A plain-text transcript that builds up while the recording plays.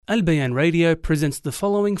Al Bayan Radio presents the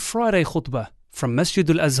following Friday khutbah from Masjid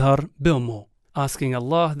Al-Azhar, Bilmo, asking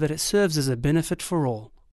Allah that it serves as a benefit for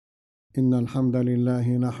all. إن الحمد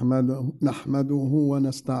لله نحمده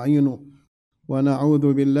ونستعينه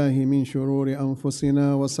ونعوذ بالله من شرور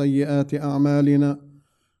أنفسنا وسيئات أعمالنا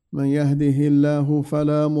من يهده الله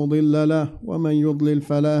فلا مضل له ومن يضلل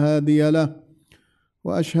فلا هادي له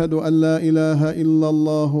وأشهد أن لا إله إلا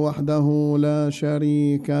الله وحده لا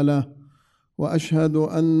شريك له وأشهد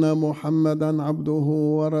أن محمدًا عبده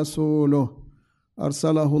ورسوله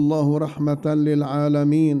أرسله الله رحمة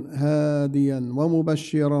للعالمين هاديًا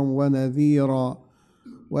ومبشرًا ونذيرًا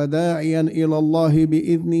وداعيًا إلى الله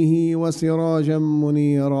بإذنه وسراجًا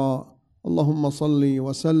منيرًا. اللهم صل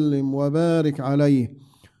وسلم وبارك عليه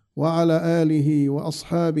وعلى آله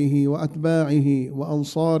وأصحابه وأتباعه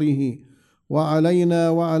وأنصاره وعلينا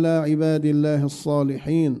وعلى عباد الله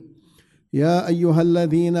الصالحين. يا أيها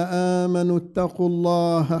الذين آمنوا اتقوا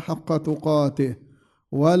الله حق تقاته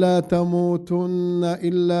ولا تموتن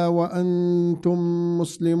إلا وأنتم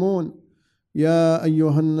مسلمون. يا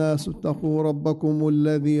أيها الناس اتقوا ربكم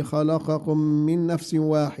الذي خلقكم من نفس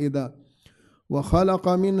واحدة وخلق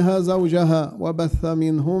منها زوجها وبث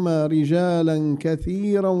منهما رجالا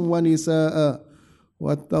كثيرا ونساء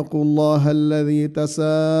واتقوا الله الذي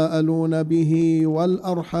تساءلون به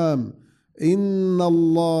والأرحام إن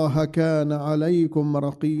الله كان عليكم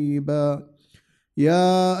رقيبا.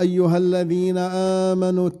 يا أيها الذين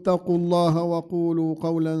آمنوا اتقوا الله وقولوا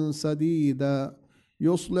قولا سديدا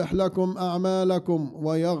يصلح لكم أعمالكم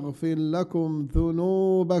ويغفر لكم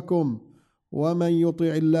ذنوبكم ومن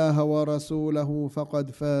يطع الله ورسوله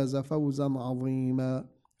فقد فاز فوزا عظيما.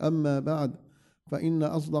 أما بعد، فإن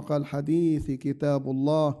أصدق الحديث كتاب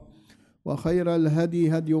الله وخير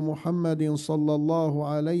الهدي هدي محمد صلى الله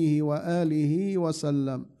عليه وآله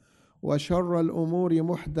وسلم وشر الأمور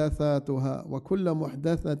محدثاتها وكل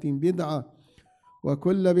محدثة بدعة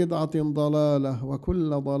وكل بدعة ضلالة وكل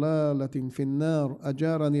ضلالة في النار.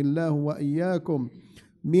 أجارني الله وإياكم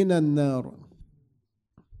من النار.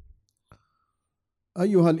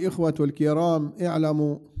 أيها الإخوة الكرام،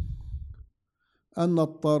 اعلموا أن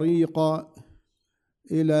الطريق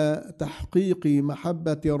إلى تحقيق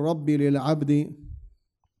محبة الرب للعبد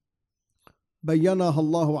بينها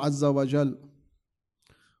الله عز وجل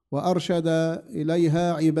وأرشد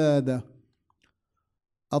إليها عباده.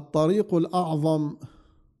 الطريق الأعظم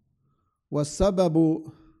والسبب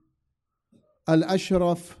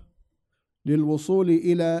الأشرف للوصول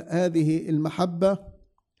إلى هذه المحبة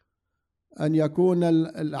أن يكون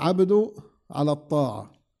العبد على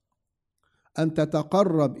الطاعة، أن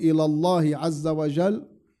تتقرب إلى الله عز وجل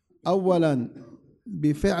أولا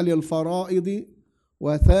بفعل الفرائض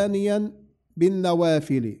وثانيا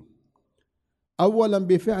بالنوافل. أولا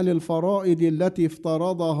بفعل الفرائض التي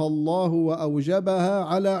افترضها الله وأوجبها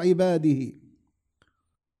على عباده.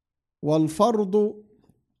 والفرض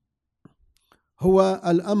هو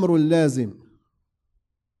الأمر اللازم،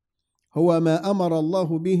 هو ما أمر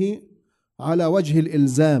الله به على وجه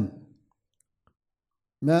الإلزام،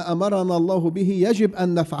 ما أمرنا الله به يجب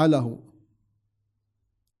أن نفعله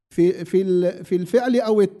في الفعل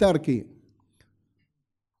أو الترك.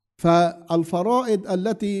 فالفرائض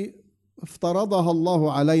التي افترضها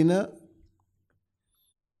الله علينا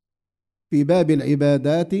في باب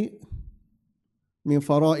العبادات من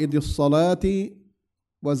فرائض الصلاة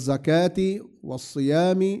والزكاة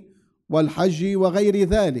والصيام والحج وغير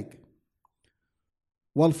ذلك.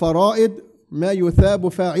 والفرائض ما يثاب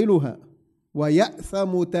فاعلها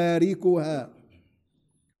ويأثم تاركها،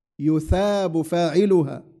 يثاب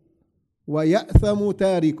فاعلها ويأثم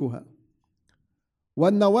تاركها.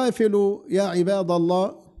 والنوافل يا عباد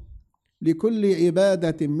الله لكل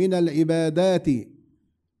عبادة من العبادات،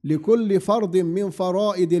 لكل فرض من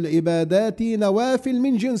فرائض العبادات نوافل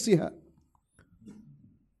من جنسها.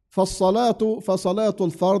 فصلاة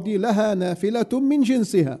الفرض لها نافلة من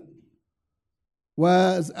جنسها،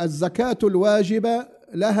 والزكاة الواجبة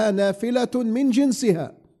لها نافلة من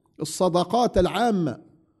جنسها، الصدقات العامة،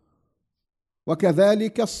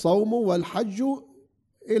 وكذلك الصوم والحج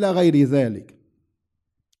إلى غير ذلك.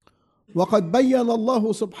 وقد بين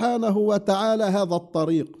الله سبحانه وتعالى هذا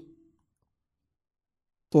الطريق.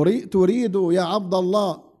 تريد يا عبد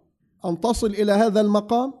الله أن تصل إلى هذا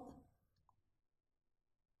المقام؟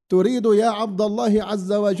 تريد يا عبد الله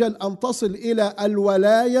عز وجل أن تصل إلى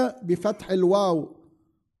الولاية بفتح الواو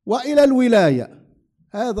وإلى الولاية؟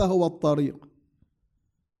 هذا هو الطريق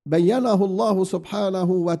بينه الله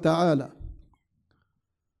سبحانه وتعالى،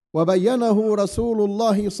 وبينه رسول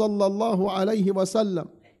الله صلى الله عليه وسلم.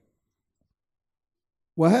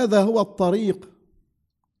 وهذا هو الطريق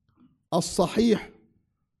الصحيح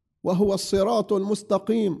وهو الصراط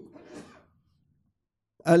المستقيم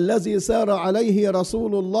الذي سار عليه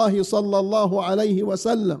رسول الله صلى الله عليه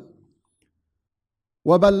وسلم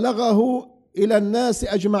وبلغه إلى الناس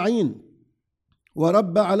أجمعين،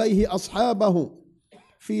 ورب عليه أصحابه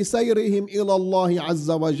في سيرهم إلى الله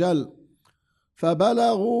عز وجل،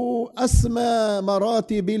 فبلغوا أسمى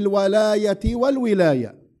مراتب الولاية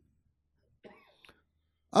والولاية.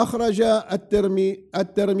 أخرج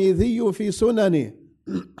الترمذي في سننه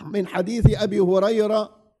من حديث أبي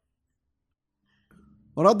هريرة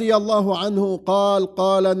رضي الله عنه قال: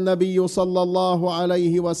 قال النبي صلى الله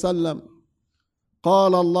عليه وسلم: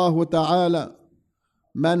 قال الله تعالى: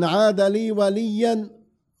 من عاد لي وليا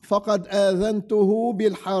فقد آذنته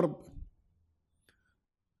بالحرب.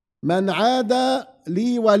 من عاد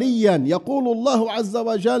لي وليا، يقول الله عز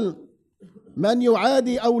وجل: من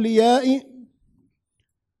يعادي أوليائي،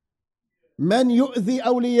 من يؤذي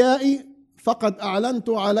أوليائي فقد أعلنت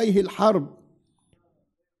عليه الحرب،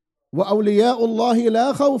 وأولياء الله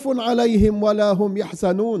لا خوف عليهم ولا هم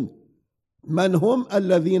يحزنون. من هم؟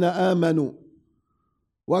 الذين آمنوا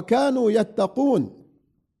وكانوا يتقون.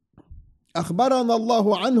 أخبرنا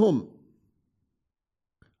الله عنهم: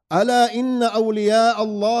 ألا إن أولياء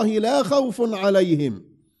الله لا خوف عليهم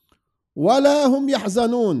ولا هم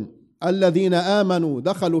يحزنون. الذين آمنوا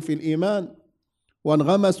دخلوا في الإيمان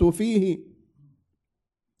وانغمسوا فيه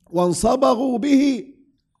وانصبغوا به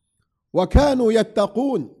وكانوا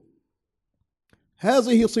يتقون.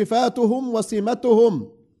 هذه صفاتهم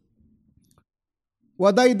وسمتهم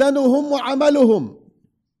وديدنهم وعملهم،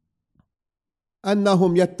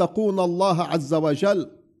 أنهم يتقون الله عز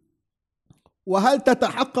وجل. وهل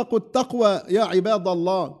تتحقق التقوى يا عباد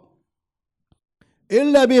الله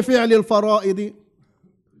إلا بفعل الفرائض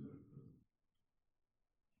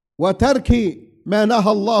وترك ما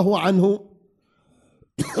نهى الله عنه؟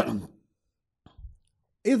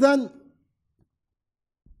 إذن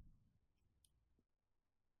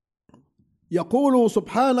يقول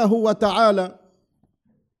سبحانه وتعالى: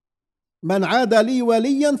 من عاد لي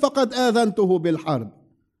وليا فقد آذنته بالحرب.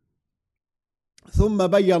 ثم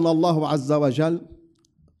بين الله عز وجل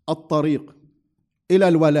الطريق إلى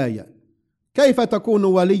الولاية. كيف تكون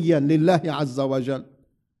وليا لله عز وجل؟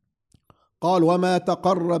 قال: وما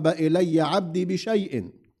تقرب إلي عبدي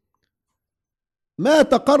بشيء، ما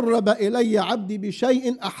تقرب إلي عبدي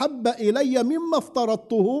بشيء أحب إلي مما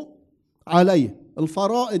افترضته عليه.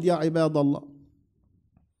 الفرائض يا عباد الله،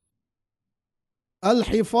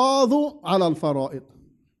 الحفاظ على الفرائض،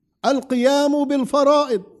 القيام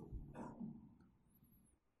بالفرائض.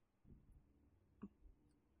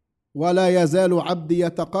 ولا يزال عبدي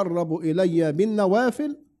يتقرب إلي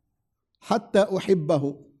بالنوافل حتى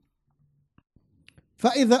أحبه،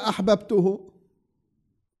 فإذا أحببته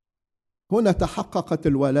هنا تحققت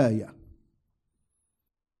الولاية،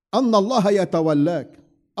 أن الله يتولاك،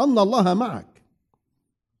 أن الله معك،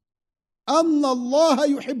 أن الله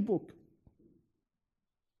يحبك،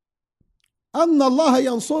 أن الله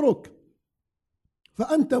ينصرك،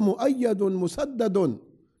 فأنت مؤيد مسدد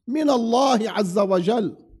من الله عز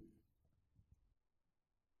وجل.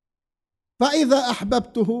 فإذا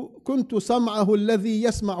أحببته كنت سمعه الذي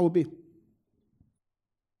يسمع به،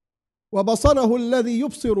 وبصره الذي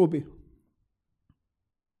يبصر به،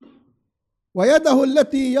 ويده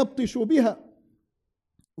التي يبطش بها،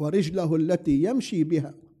 ورجله التي يمشي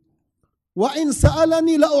بها. وإن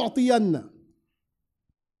سألني لأعطينه،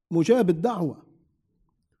 مجاب الدعوة.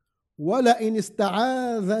 ولئن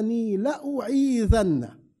استعاذني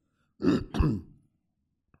لأعيذنه.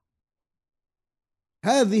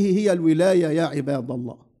 هذه هي الولاية يا عباد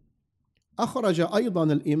الله. أخرج أيضا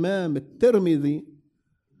الإمام الترمذي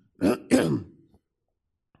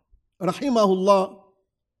رحمه الله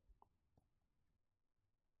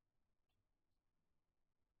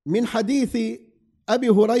من حديث أبي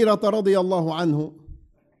هريرة رضي الله عنه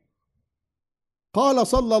قال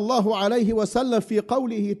صلى الله عليه وسلم في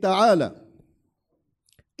قوله تعالى: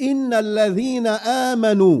 إن الذين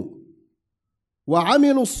آمنوا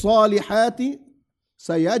وعملوا الصالحات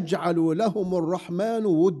سيجعل لهم الرحمن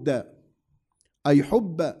ودا، أي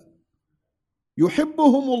حبا،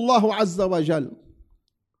 يحبهم الله عز وجل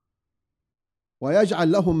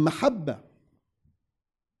ويجعل لهم محبة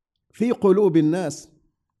في قلوب الناس.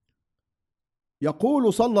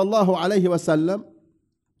 يقول صلى الله عليه وسلم: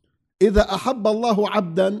 إذا أحب الله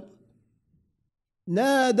عبدا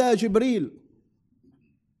نادى جبريل.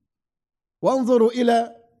 وانظروا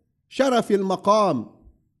إلى شرف المقام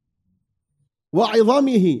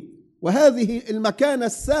وعظمه وهذه المكانة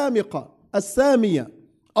السامقة السامية.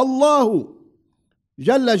 الله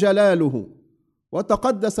جل جلاله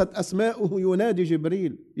وتقدست أسماؤه ينادي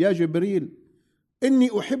جبريل: يا جبريل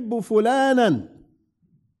إني أحب فلانا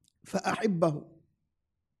فأحبه،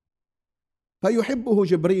 فيحبه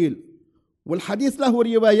جبريل. والحديث له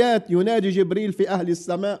روايات، ينادي جبريل في أهل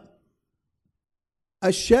السماء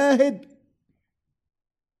الشاهد،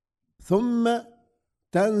 ثم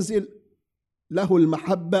تنزل له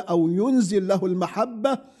المحبة أو ينزل له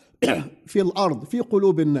المحبة في الأرض في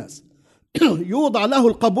قلوب الناس، يوضع له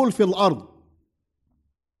القبول في الأرض.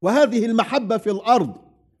 وهذه المحبة في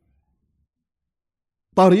الأرض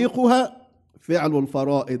طريقها فعل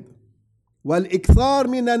الفرائض والإكثار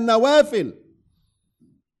من النوافل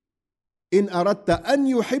إن أردت أن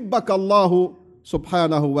يحبك الله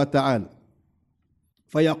سبحانه وتعالى.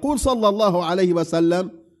 فيقول صلى الله عليه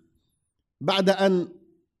وسلم بعد أن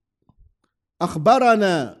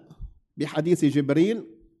أخبرنا بحديث جبريل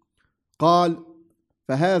قال: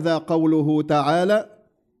 فهذا قوله تعالى: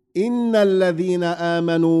 إن الذين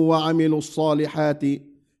آمنوا وعملوا الصالحات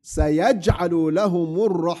سيجعل لهم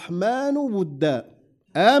الرحمن ودا.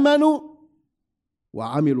 آمنوا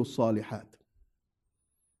وعملوا الصالحات،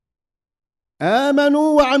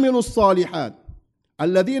 آمنوا وعملوا الصالحات،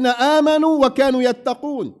 الذين آمنوا وكانوا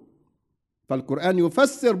يتقون. فالقرآن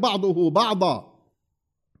يفسر بعضه بعضا.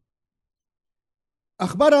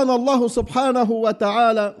 أخبرنا الله سبحانه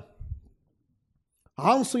وتعالى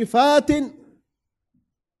عن صفات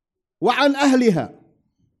وعن أهلها،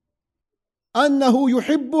 أنه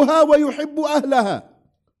يحبها ويحب أهلها.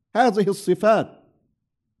 هذه الصفات: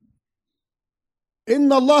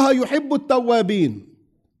 إن الله يحب التوابين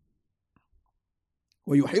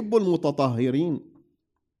ويحب المتطهرين،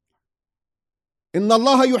 إن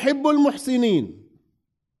الله يحب المحسنين،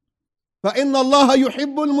 فإن الله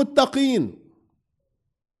يحب المتقين،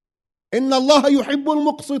 إن الله يحب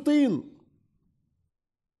المقسطين،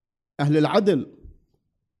 أهل العدل.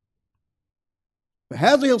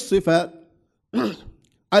 فهذه الصفات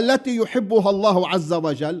التي يحبها الله عز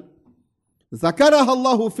وجل ذكرها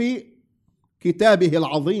الله في كتابه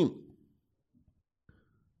العظيم،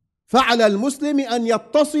 فعلى المسلم أن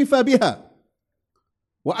يتصف بها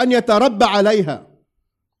وأن يتربى عليها،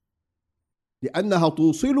 لأنها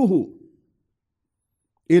توصله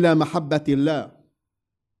إلى محبة الله.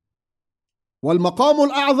 والمقام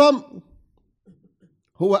الأعظم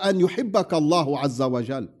هو أن يحبك الله عز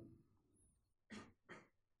وجل،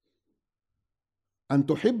 أن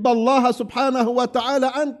تحب الله سبحانه وتعالى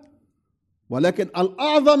أنت. ولكن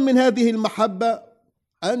الأعظم من هذه المحبة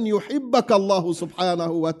أن يحبك الله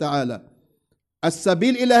سبحانه وتعالى.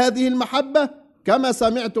 السبيل إلى هذه المحبة كما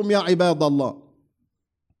سمعتم يا عباد الله.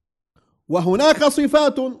 وهناك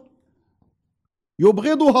صفات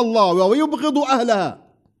يبغضها الله ويبغض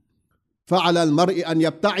أهلها، فعلى المرء أن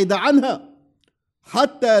يبتعد عنها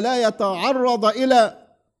حتى لا يتعرض إلى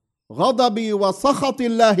غضب وسخط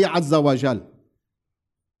الله عز وجل.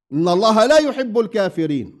 إن الله لا يحب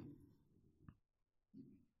الكافرين،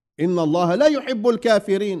 إن الله لا يحب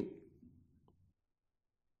الكافرين،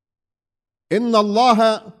 إن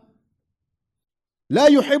الله لا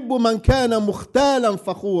يحب من كان مختالا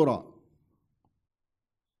فخورا،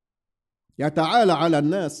 يتعالى على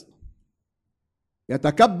الناس،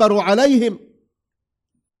 يتكبر عليهم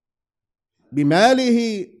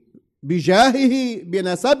بماله، بجاهه،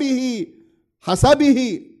 بنسبه،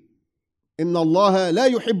 حسبه. إن الله لا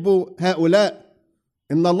يحب هؤلاء،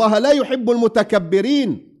 إن الله لا يحب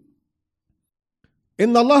المتكبرين،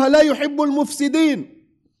 إن الله لا يحب المفسدين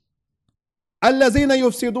الذين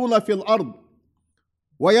يفسدون في الأرض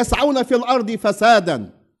ويسعون في الأرض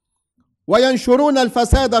فسادا وينشرون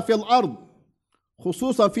الفساد في الأرض،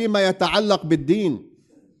 خصوصا فيما يتعلق بالدين.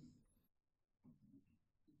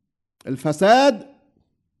 الفساد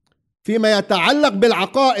فيما يتعلق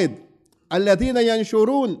بالعقائد، الذين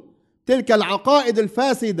ينشرون تلك العقائد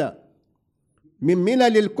الفاسدة من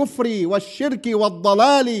ملل الكفر والشرك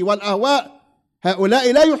والضلال والأهواء،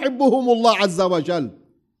 هؤلاء لا يحبهم الله عز وجل.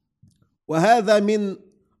 وهذا من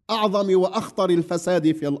أعظم وأخطر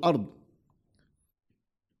الفساد في الأرض.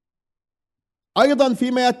 أيضا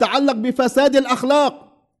فيما يتعلق بفساد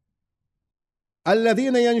الأخلاق،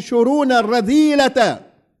 الذين ينشرون الرذيلة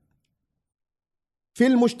في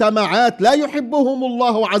المجتمعات لا يحبهم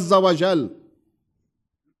الله عز وجل.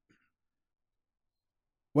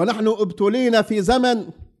 ونحن ابتلينا في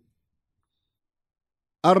زمن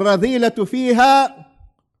الرذيلة فيها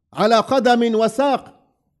على قدم وساق،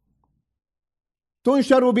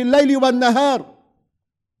 تنشر بالليل والنهار.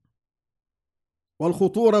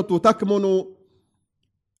 والخطورة تكمن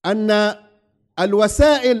أن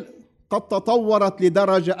الوسائل قد تطورت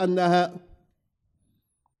لدرجة أنها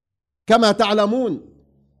كما تعلمون،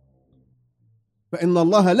 فإن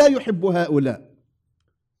الله لا يحب هؤلاء،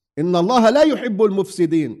 إن الله لا يحب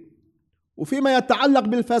المفسدين. وفيما يتعلق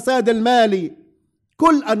بالفساد المالي،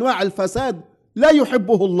 كل أنواع الفساد لا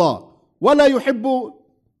يحبه الله ولا يحب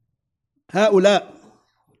هؤلاء.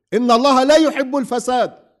 إن الله لا يحب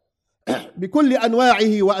الفساد بكل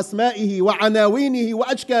أنواعه وأسمائه وعناوينه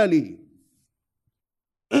وأشكاله.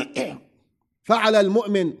 فعلى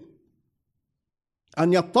المؤمن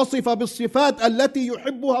أن يتصف بالصفات التي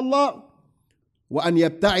يحبها الله، وأن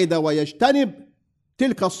يبتعد ويجتنب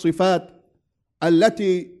تلك الصفات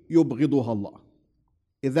التي يبغضها الله.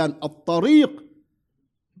 إذن الطريق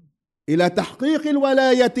إلى تحقيق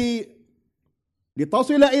الولاية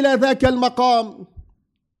لتصل إلى ذاك المقام،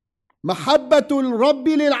 محبة الرب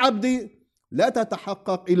للعبد لا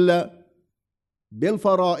تتحقق إلا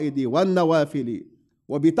بالفرائض والنوافل،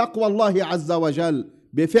 وبتقوى الله عز وجل،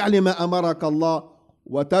 بفعل ما أمرك الله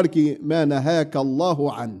وترك ما نهاك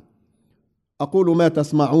الله عنه. أقول ما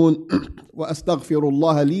تسمعون وأستغفر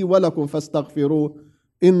الله لي ولكم فاستغفروه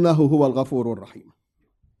إنه هو الغفور الرحيم.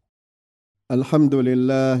 الحمد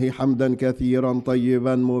لله حمدا كثيرا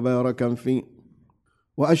طيبا مباركا فيه،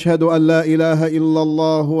 وأشهد أن لا إله إلا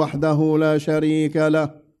الله وحده لا شريك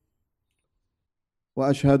له،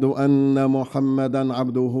 وأشهد أن محمدا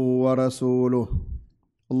عبده ورسوله.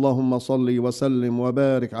 اللهم صل وسلم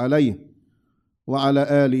وبارك عليه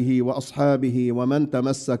وعلى آله وأصحابه ومن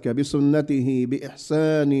تمسك بسنته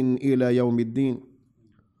بإحسان إلى يوم الدين.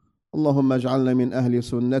 اللهم اجعلنا من أهل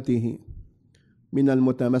سنته، من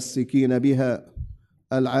المتمسكين بها،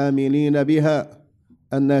 العاملين بها،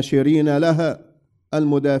 الناشرين لها،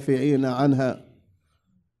 المدافعين عنها.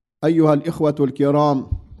 أيها الإخوة الكرام،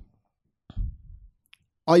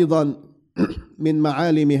 أيضا من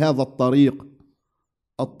معالم هذا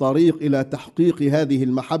الطريق إلى تحقيق هذه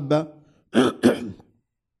المحبة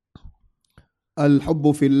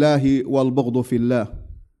الحب في الله والبغض في الله.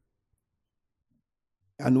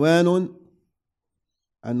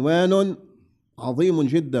 عنوان عظيم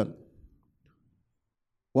جدا،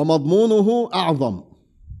 ومضمونه أعظم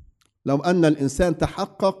لو أن الإنسان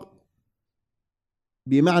تحقق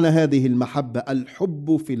بمعنى هذه المحبة،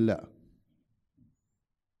 الحب في الله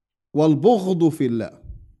والبغض في الله.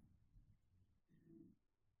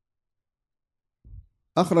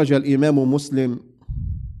 أخرج الإمام مسلم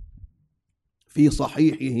في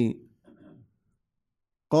صحيحه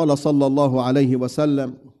قال صلى الله عليه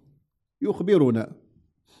وسلم يخبرنا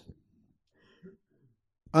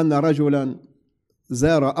أن رجلا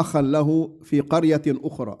زار أخا له في قرية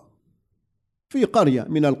أخرى، في قرية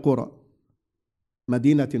من القرى،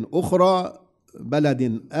 مدينة أخرى،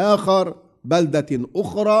 بلد آخر، بلدة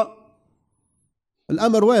أخرى،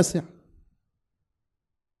 الأمر واسع.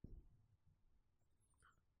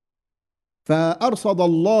 فأرصد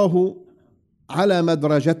الله على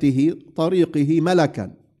مدرجته طريقه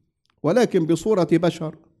ملكا، ولكن بصورة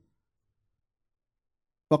بشر،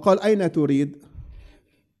 فقال أين تريد؟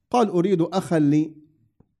 قال أريد أخا لي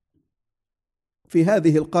في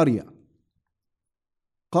هذه القرية.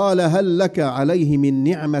 قال هل لك عليه من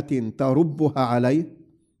نعمة تربها عليه؟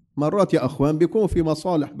 مرات يا أخوان بيكون في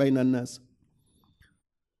مصالح بين الناس،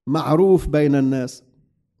 معروف بين الناس،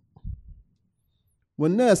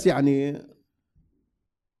 والناس يعني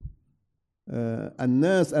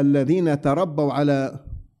الناس الذين تربوا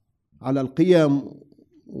على القيم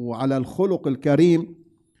وعلى الخلق الكريم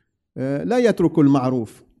لا يتركوا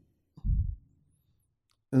المعروف.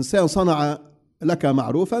 إنسان صنع لك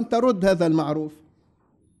معروفا ترد هذا المعروف،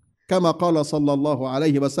 كما قال صلى الله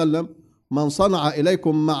عليه وسلم من صنع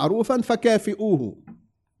إليكم معروفا فكافئوه.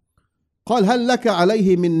 قال هل لك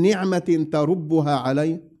عليه من نعمة تربها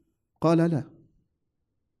عليه؟ قال لا،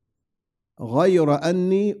 غير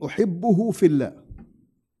أني أحبه في الله.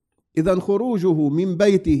 إذن خروجه من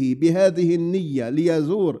بيته بهذه النية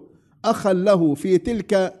ليزور أخا له في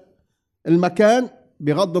تلك المكان،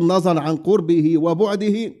 بغض النظر عن قربه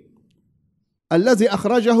وبعده، الذي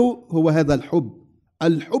أخرجه هو هذا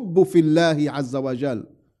الحب في الله عز وجل،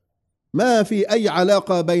 ما في أي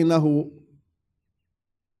علاقة بينه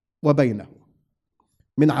وبينه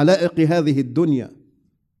من علائق هذه الدنيا،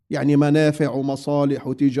 يعني منافع ومصالح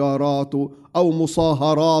وتجارات أو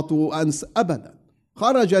مصاهرات وأنس، أبدا.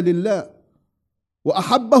 خرج لله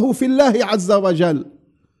وأحبه في الله عز وجل،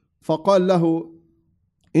 فقال له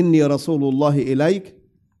إني رسول الله إليك،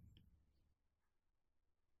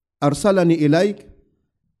 أرسلني إليك،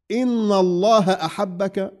 إن الله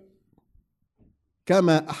أحبك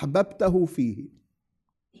كما أحببته فيه.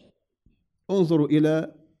 انظروا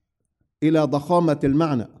إلى ضخامة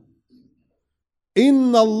المعنى،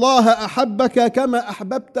 إن الله أحبك كما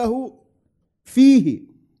أحببته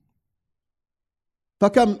فيه.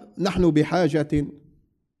 فكم نحن بحاجة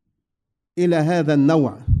إلى هذا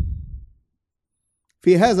النوع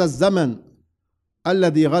في هذا الزمن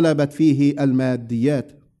الذي غلبت فيه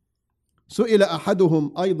الماديات. سئل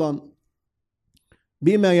أحدهم أيضا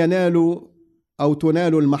بما ينال أو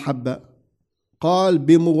تنال المحبة، قال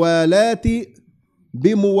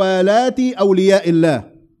بموالاة أولياء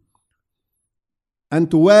الله، أن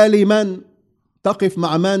توالي من، تقف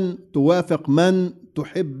مع من، توافق من،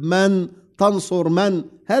 تحب من، تنصر من.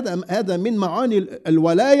 هذا من معاني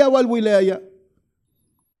الولاية والولاية.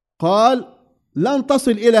 قال لن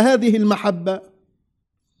تصل إلى هذه المحبة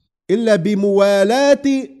إلا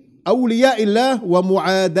بموالاة أولياء الله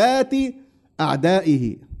ومعاداة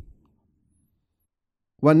أعدائه.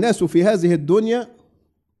 والناس في هذه الدنيا،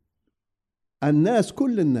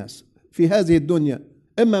 كل الناس في هذه الدنيا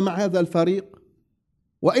إما مع هذا الفريق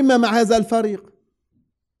وإما مع هذا الفريق.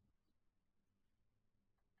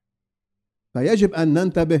 فيجب أن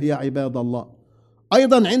ننتبه يا عباد الله.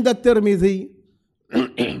 أيضا عند الترمذي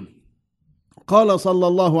قال صلى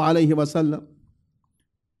الله عليه وسلم: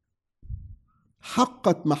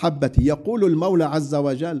 حقت محبتي، يقول المولى عز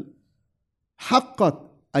وجل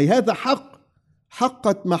حقت، أي هذا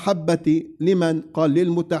حقت محبتي لمن؟ قال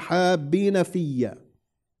للمتحابين في،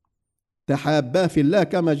 تحابا في الله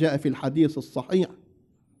كما جاء في الحديث الصحيح: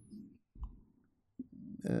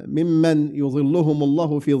 ممن يظلهم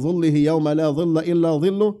الله في ظله يوم لا ظل إلا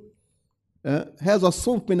ظله. هذا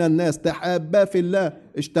الصنف من الناس تحابا في الله،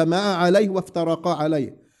 اجتمعا عليه وافترقا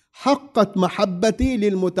عليه. حقت محبتي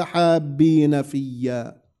للمتحابين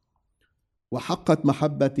في، وحقت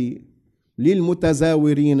محبتي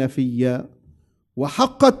للمتزاورين في،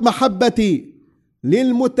 وحقت محبتي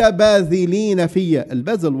للمتباذلين في،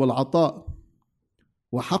 البذل والعطاء،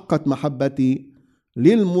 وحقت محبتي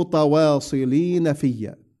للمتواصلين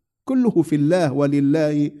في. كله في الله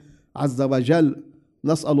ولله عز وجل.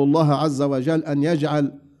 نسأل الله عز وجل أن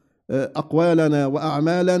يجعل أقوالنا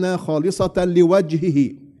وأعمالنا خالصة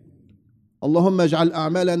لوجهه. اللهم اجعل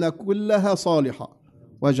أعمالنا كلها صالحة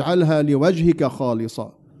واجعلها لوجهك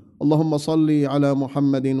خالصة. اللهم صل على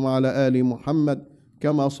محمد وعلى آل محمد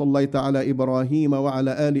كما صليت على إبراهيم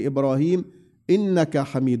وعلى آل إبراهيم إنك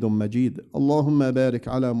حميد مجيد. اللهم بارك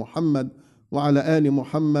على محمد وعلى آل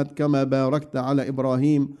محمد كما باركت على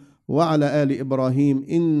إبراهيم وعلى آل إبراهيم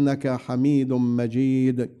إنك حميد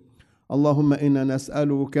مجيد. اللهم إنا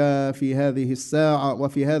نسألك في هذه الساعة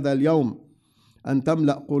وفي هذا اليوم أن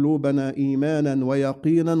تملأ قلوبنا إيمانا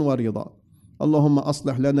ويقينا ورضا. اللهم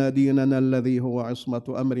أصلح لنا ديننا الذي هو عصمة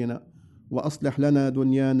أمرنا، وأصلح لنا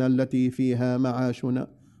دنيانا التي فيها معاشنا،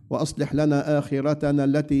 وأصلح لنا آخرتنا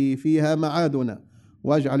التي فيها معادنا،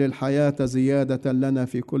 واجعل الحياة زيادة لنا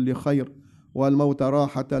في كل خير، والموت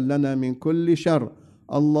راحة لنا من كل شر.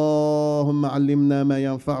 اللهم علمنا ما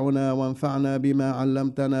ينفعنا وانفعنا بما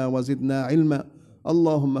علمتنا وزدنا علما.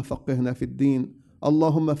 اللهم فقهنا في الدين،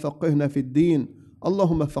 اللهم فقهنا في الدين،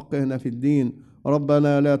 اللهم فقهنا في الدين.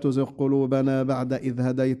 ربنا لا تزغ قلوبنا بعد إذ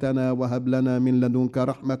هديتنا وهب لنا من لدنك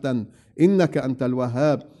رحمة إنك أنت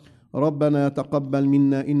الوهاب. ربنا تقبل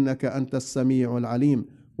منا إنك أنت السميع العليم،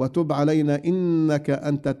 وتب علينا إنك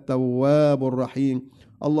أنت التواب الرحيم.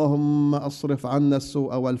 اللهم أصرف عنا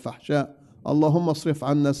السوء والفحشاء، اللهم اصرف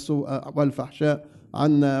عنا السوء والفحشاء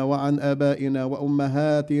عنا وعن آبائنا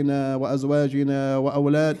وأمهاتنا وأزواجنا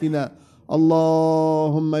وأولادنا.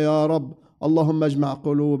 اللهم يا رب، اللهم اجمع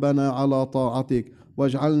قلوبنا على طاعتك،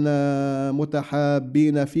 واجعلنا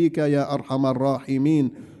متحابين فيك يا أرحم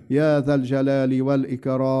الراحمين يا ذا الجلال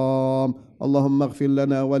والإكرام. اللهم اغفر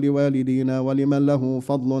لنا ولوالدينا ولمن له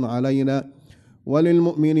فضل علينا،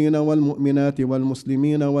 وللمؤمنين والمؤمنات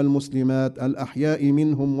والمسلمين والمسلمات الأحياء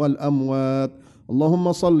منهم والأموات.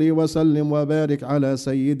 اللهم صل وسلم وبارك على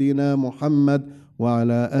سيدنا محمد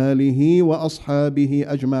وعلى آله وأصحابه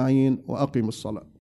أجمعين، وأقم الصلاة.